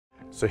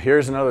So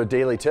here's another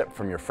daily tip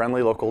from your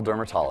friendly local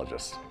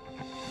dermatologist.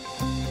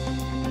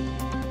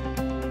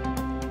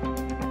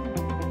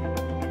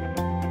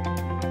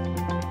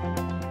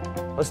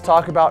 Let's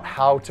talk about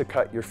how to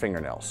cut your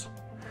fingernails.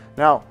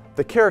 Now,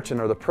 the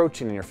keratin, or the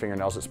protein in your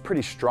fingernails, is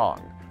pretty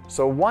strong.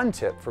 So one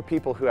tip for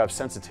people who have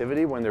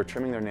sensitivity when they're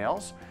trimming their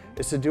nails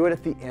is to do it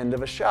at the end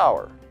of a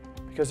shower,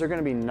 because they're going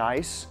to be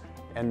nice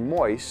and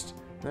moist,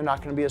 and they're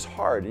not going to be as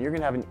hard, and you're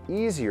going to have an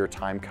easier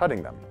time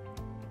cutting them.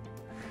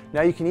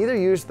 Now you can either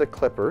use the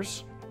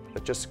clippers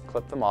that just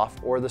clip them off,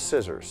 or the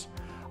scissors.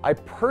 I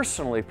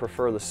personally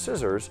prefer the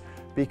scissors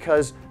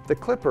because the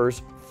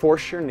clippers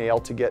force your nail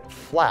to get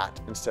flat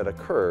instead of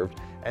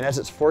curved, and as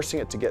it's forcing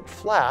it to get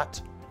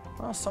flat,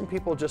 well, some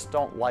people just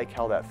don't like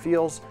how that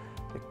feels.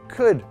 It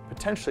could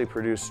potentially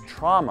produce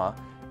trauma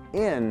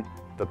in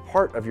the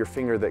part of your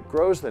finger that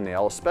grows the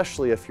nail,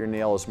 especially if your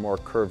nail is more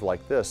curved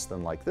like this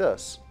than like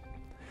this.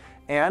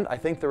 And I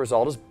think the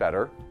result is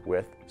better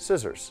with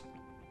scissors.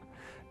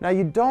 Now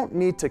you don't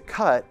need to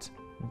cut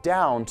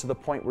down to the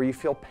point where you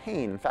feel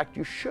pain. In fact,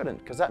 you shouldn't,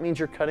 because that means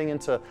you're cutting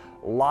into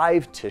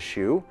live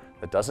tissue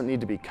that doesn't need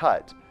to be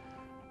cut.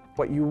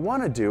 What you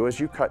want to do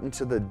is you cut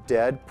into the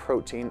dead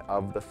protein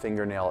of the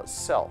fingernail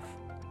itself.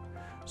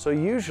 So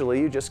usually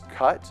you just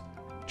cut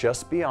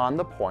just beyond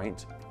the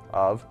point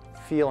of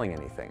feeling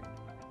anything.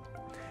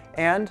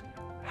 And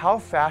how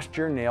fast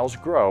your nails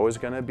grow is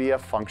going to be a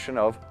function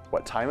of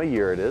what time of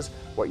year it is,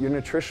 what your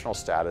nutritional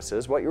status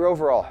is, what your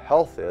overall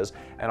health is,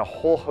 and a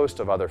whole host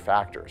of other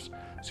factors.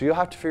 So you'll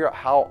have to figure out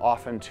how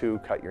often to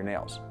cut your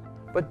nails.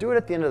 But do it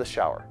at the end of the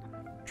shower.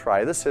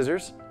 Try the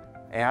scissors,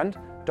 and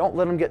don't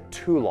let them get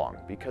too long,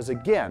 because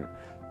again,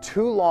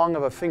 too long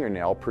of a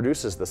fingernail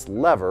produces this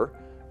lever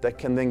that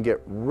can then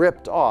get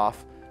ripped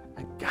off,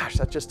 and gosh,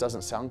 that just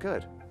doesn't sound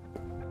good.